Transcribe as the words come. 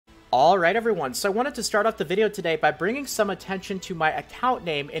Alright everyone, so I wanted to start off the video today by bringing some attention to my account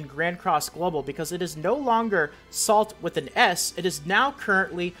name in Grand Cross Global because it is no longer Salt with an S, it is now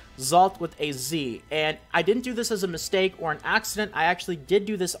currently Zalt with a Z. And I didn't do this as a mistake or an accident, I actually did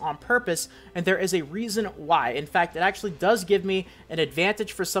do this on purpose, and there is a reason why. In fact, it actually does give me an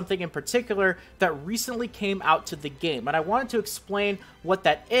advantage for something in particular that recently came out to the game. And I wanted to explain what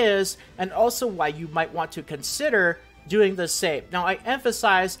that is, and also why you might want to consider doing the same. Now, I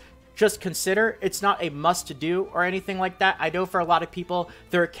emphasize just consider. It's not a must-do or anything like that. I know for a lot of people,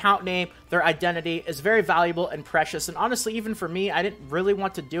 their account name, their identity is very valuable and precious. And honestly, even for me, I didn't really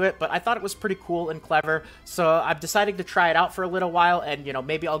want to do it, but I thought it was pretty cool and clever. So I've decided to try it out for a little while, and, you know,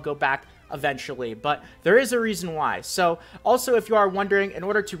 maybe I'll go back eventually, but there is a reason why. So also, if you are wondering, in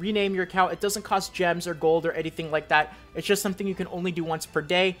order to rename your account, it doesn't cost gems or gold or anything like that. It's just something you can only do once per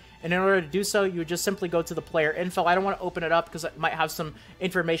day, and in order to do so, you would just simply go to the player info. I don't want to open it up because it might have some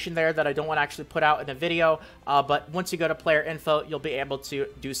information there that I don't want to actually put out in a video, but once you go to player info, you'll be able to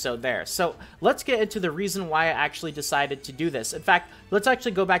do so there. So let's get into the reason why I actually decided to do this. In fact, let's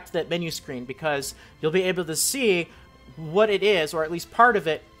actually go back to that menu screen because you'll be able to see what it is, or at least part of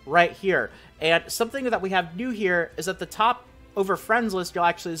it, right here. And something that we have new here is at the top over friends list, you'll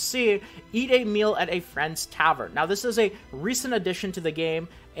actually see eat a meal at a friend's tavern. Now this is a recent addition to the game,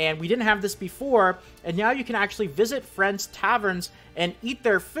 and we didn't have this before, and now you can actually visit friends' taverns and eat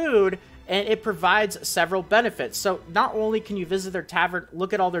their food, and it provides several benefits. So not only can you visit their tavern,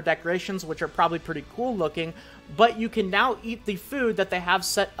 look at all their decorations, which are probably pretty cool looking, but you can now eat the food that they have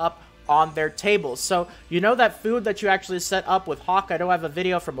set up on their tables. So you know that food that you actually set up with Hawk, I know I have a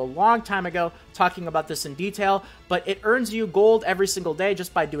video from a long time ago talking about this in detail, but it earns you gold every single day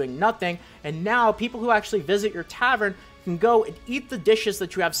just by doing nothing. And now people who actually visit your tavern can go and eat the dishes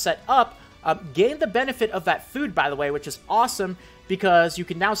that you have set up, gain the benefit of that food, by the way, which is awesome because you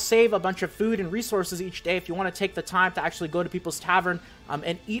can now save a bunch of food and resources each day if you want to take the time to actually go to people's tavern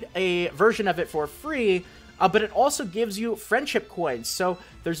and eat a version of it for free. But it also gives you friendship coins. So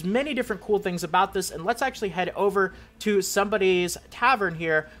there's many different cool things about this. And let's actually head over to somebody's tavern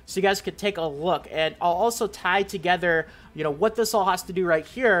here so you guys could take a look. And I'll also tie together, you know, what this all has to do right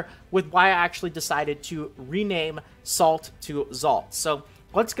here with why I actually decided to rename Salt to Zalt. So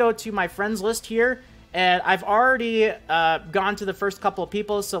let's go to my friends list here. And I've already gone to the first couple of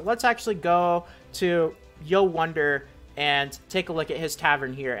people. So let's actually go to Yo Wonder and take a look at his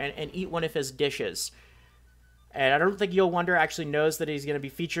tavern here and eat one of his dishes. And I don't think Yo Wonder actually knows that he's going to be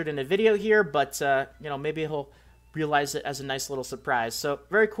featured in a video here, but, you know, maybe he'll realize it as a nice little surprise. So,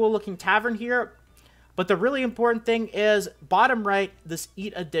 very cool looking tavern here. But the really important thing is, bottom right, this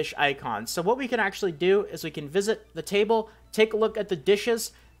eat a dish icon. So what we can actually do is we can visit the table, take a look at the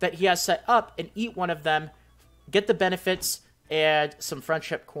dishes that he has set up, and eat one of them, get the benefits, and some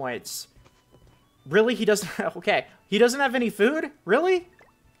friendship coins. Really? He doesn't... Okay. He doesn't have any food? Really?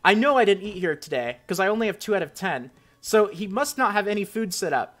 I know I didn't eat here today, because I only have 2 out of 10. So he must not have any food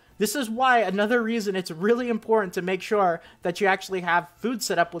set up. This is why, another reason it's really important to make sure that you actually have food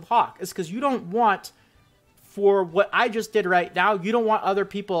set up with Hawk, is because you don't want, for what I just did right now, you don't want other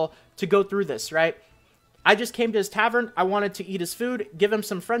people to go through this, right? I just came to his tavern, I wanted to eat his food, give him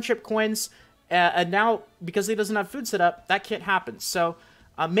some friendship coins, and now, because he doesn't have food set up, that can't happen. So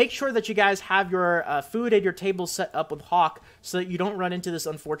make sure that you guys have your food and your table set up with Hawk so that you don't run into this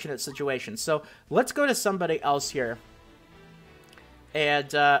unfortunate situation. So let's go to somebody else here.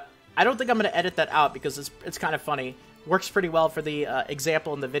 And I don't think I'm going to edit that out because it's kind of funny. Works pretty well for the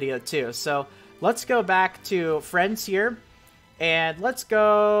example in the video too. So let's go back to friends here. And let's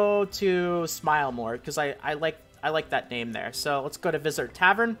go to Smile More because I like that name there. So let's go to Visit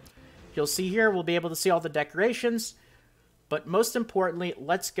Tavern. You'll see here we'll be able to see all the decorations. But most importantly,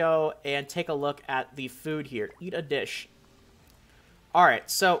 let's go and take a look at the food here. Eat a dish. Alright,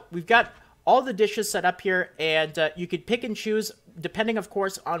 so we've got all the dishes set up here, and you could pick and choose, depending, of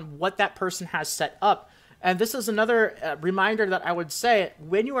course, on what that person has set up. And this is another reminder that I would say,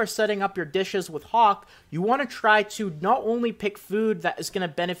 when you are setting up your dishes with Hawk, you want to try to not only pick food that is going to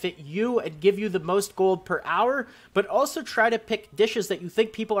benefit you and give you the most gold per hour, but also try to pick dishes that you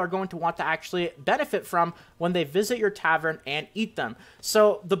think people are going to want to actually benefit from when they visit your tavern and eat them.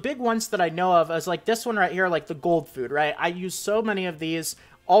 So the big ones that I know of is like this one right here, like the gold food, right? I use so many of these.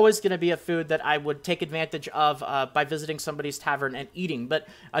 Always going to be a food that I would take advantage of by visiting somebody's tavern and eating. But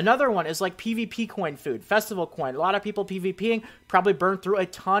another one is like PvP coin food, festival coin. A lot of people PvPing probably burn through a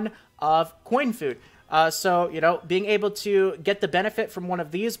ton of coin food. So, you know, being able to get the benefit from one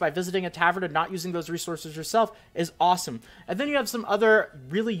of these by visiting a tavern and not using those resources yourself is awesome. And then you have some other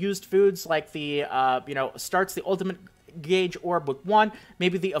really used foods like the, you know, Starts the Ultimate gauge orb with 1,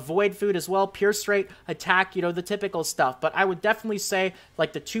 maybe the avoid food as well, pierce rate, attack, you know, the typical stuff. But I would definitely say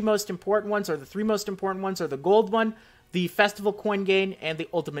like the 2 most important ones, or the 3 most important ones, are the gold one, the festival coin gain, and the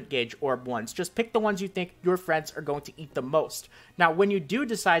ultimate gauge orb ones. Just pick the ones you think your friends are going to eat the most. Now, when you do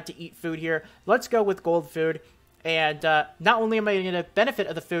decide to eat food here, let's go with gold food. And not only am I going to benefit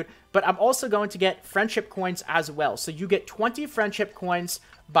of the food, but I'm also going to get friendship coins as well. So you get 20 friendship coins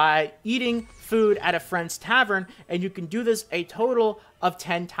by eating food at a friend's tavern, and you can do this a total of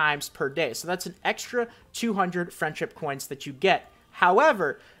 10 times per day. So that's an extra 200 friendship coins that you get.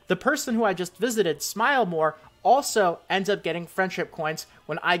 However, the person who I just visited, Smilemore, also ends up getting friendship coins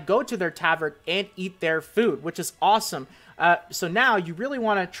when I go to their tavern and eat their food, which is awesome. So now you really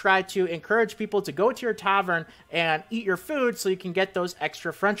want to try to encourage people to go to your tavern and eat your food so you can get those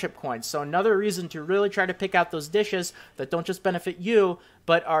extra friendship coins. So another reason to really try to pick out those dishes that don't just benefit you,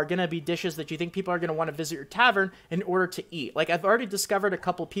 but are going to be dishes that you think people are going to want to visit your tavern in order to eat. Like, I've already discovered a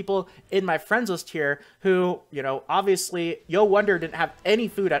couple people in my friends list here who, you know, obviously Yo Wonder didn't have any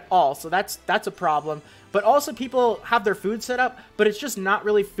food at all, so that's a problem. But also people have their food set up, but it's just not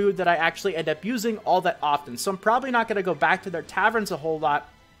really food that I actually end up using all that often. So I'm probably not going to go back to their taverns a whole lot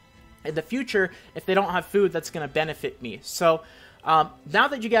in the future if they don't have food that's going to benefit me. So now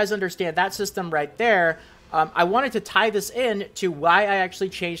that you guys understand that system right there, I wanted to tie this in to why I actually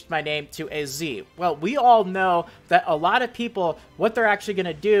changed my name to a Z. Well, we all know that a lot of people, what they're actually going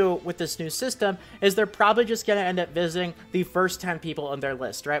to do with this new system is they're probably just going to end up visiting the first 10 people on their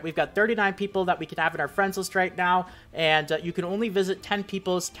list, right? We've got 39 people that we can have in our friends list right now, and you can only visit 10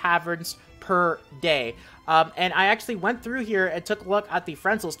 people's taverns per day. And I actually went through here and took a look at the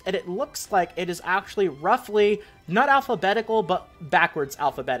friends list, and it looks like it is actually roughly not alphabetical, but backwards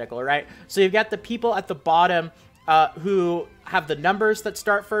alphabetical, right? So you've got the people at the bottom who have the numbers that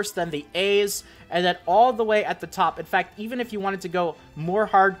start first, then the A's, and then all the way at the top. In fact, even if you wanted to go more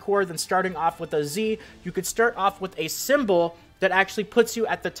hardcore than starting off with a Z, you could start off with a symbol that actually puts you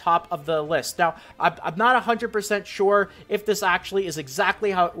at the top of the list. Now, I'm not 100% sure if this actually is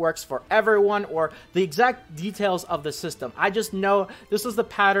exactly how it works for everyone or the exact details of the system. I just know this was the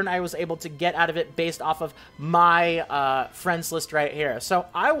pattern I was able to get out of it based off of my friends list right here. So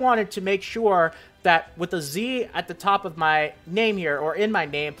I wanted to make sure that with a Z at the top of my name here, or in my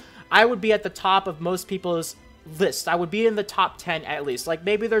name, I would be at the top of most people's list. I would be in the top 10 at least. Like,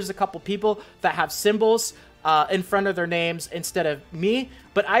 maybe there's a couple people that have symbols in front of their names instead of me,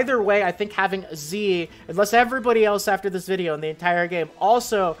 but either way, I think having a Z, unless everybody else after this video in the entire game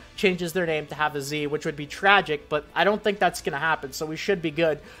also changes their name to have a Z, which would be tragic, but I don't think that's gonna happen, so we should be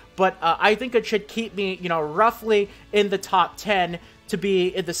good. But I think it should keep me, you know, roughly in the top 10 to be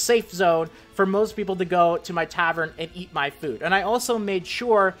in the safe zone for most people to go to my tavern and eat my food. And I also made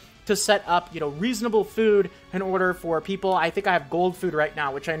sure to set up, you know, reasonable food in order for people. I think I have gold food right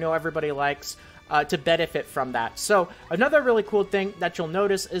now, which I know everybody likes, to benefit from that. So another really cool thing that you'll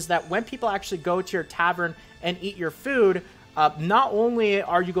notice is that when people actually go to your tavern and eat your food, not only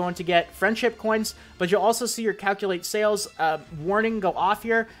are you going to get friendship coins, but you'll also see your calculate sales warning go off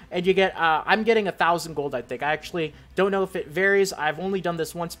here, and you get, I'm getting 1,000 gold, I think. I actually don't know if it varies. I've only done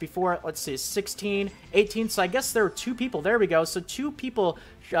this once before. Let's see, 16, 18, so I guess there were 2 people. There we go. So 2 people,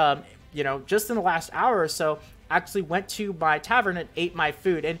 you know, just in the last hour or so, actually went to my tavern and ate my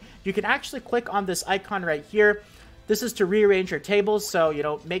food. And you can actually click on this icon right here. This is to rearrange your tables, so, you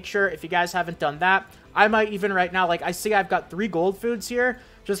know, make sure if you guys haven't done that. I might even right now, like, I see I've got 3 gold foods here,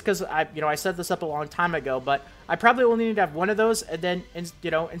 just because I set this up a long time ago, but I probably only need to have 1 of those, and then,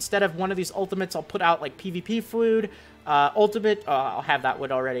 you know, instead of one of these ultimates, I'll put out, like, PvP food, ultimate, I'll have that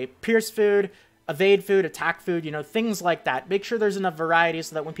one already, pierce food, evade food, attack food, you know, things like that. Make sure there's enough variety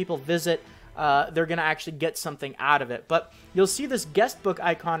so that when people visit, they're going to actually get something out of it. But you'll see this guest book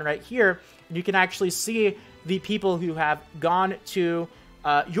icon right here, and you can actually see the people who have gone to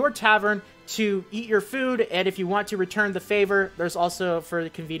your tavern to eat your food, and if you want to return the favor, there's also, for the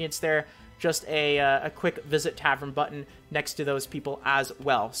convenience there, just a quick visit tavern button next to those people as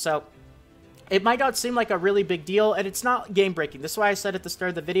well. So it might not seem like a really big deal, and it's not game-breaking. This is why I said at the start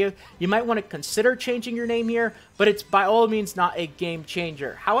of the video, you might want to consider changing your name here, but it's by all means not a game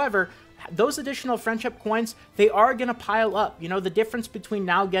changer. However, those additional friendship coins, they are going to pile up. You know, the difference between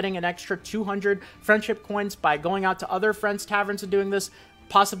now getting an extra 200 friendship coins by going out to other friends' taverns and doing this,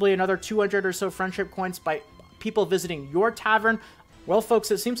 possibly another 200 or so friendship coins by people visiting your tavern. Well, folks,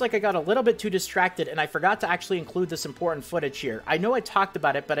 it seems like I got a little bit too distracted, and I forgot to actually include this important footage here. I know I talked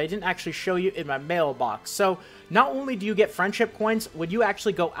about it, but I didn't actually show you in my mailbox. So, not only do you get friendship coins when you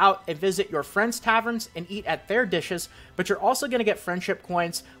actually go out and visit your friends' taverns and eat at their dishes, but but you're also going to get friendship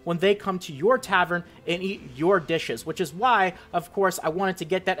coins when they come to your tavern and eat your dishes, which is why, of course, I wanted to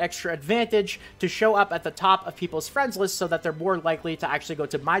get that extra advantage to show up at the top of people's friends list so that they're more likely to actually go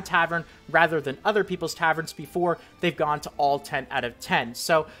to my tavern rather than other people's taverns before they've gone to all 10 out of 10.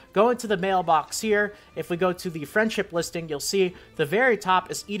 So go into the mailbox here. If we go to the friendship listing, you'll see the very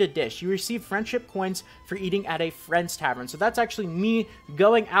top is eat a dish. You receive friendship coins for eating at a friend's tavern. So that's actually me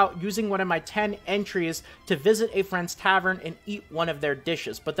going out using one of my 10 entries to visit a friend's tavern and eat one of their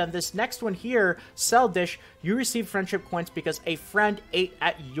dishes. But then this next one here, sell dish, you receive friendship coins because a friend ate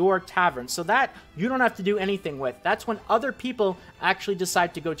at your tavern. So that you don't have to do anything with. That's when other people actually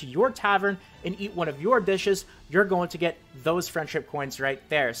decide to go to your tavern and eat one of your dishes. You're going to get those friendship coins right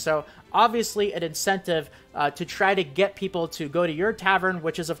there. So obviously an incentive to try to get people to go to your tavern,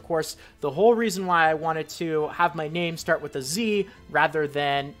 which is of course the whole reason why I wanted to have my name start with a Z rather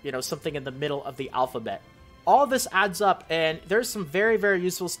than, you know, something in the middle of the alphabet. All this adds up, and there's some very, very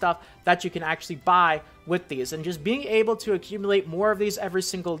useful stuff that you can actually buy with these. And just being able to accumulate more of these every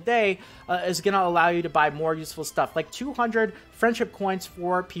single day is going to allow you to buy more useful stuff, like 200 friendship coins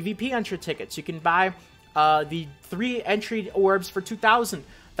for PvP entry tickets. You can buy the 3 entry orbs for 2,000.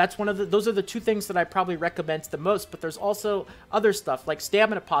 That's those are the 2 things that I probably recommend the most, but there's also other stuff like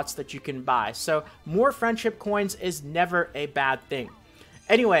stamina pots that you can buy. So more friendship coins is never a bad thing.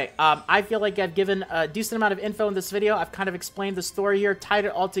 Anyway, I feel like I've given a decent amount of info in this video. I've kind of explained the story here, tied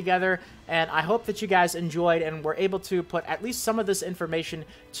it all together, and I hope that you guys enjoyed and were able to put at least some of this information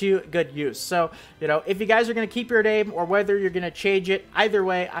to good use. So, you know, if you guys are going to keep your name or whether you're going to change it, either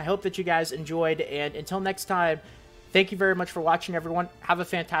way, I hope that you guys enjoyed, and until next time, thank you very much for watching, everyone. Have a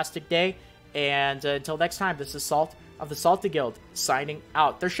fantastic day, and until next time, this is Salt of the Salty Guild, signing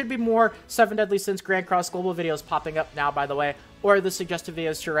out. There should be more 7 Deadly Sins Grand Cross Global videos popping up now, by the way, or the suggested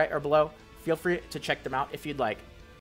videos to your right or below. Feel free to check them out if you'd like.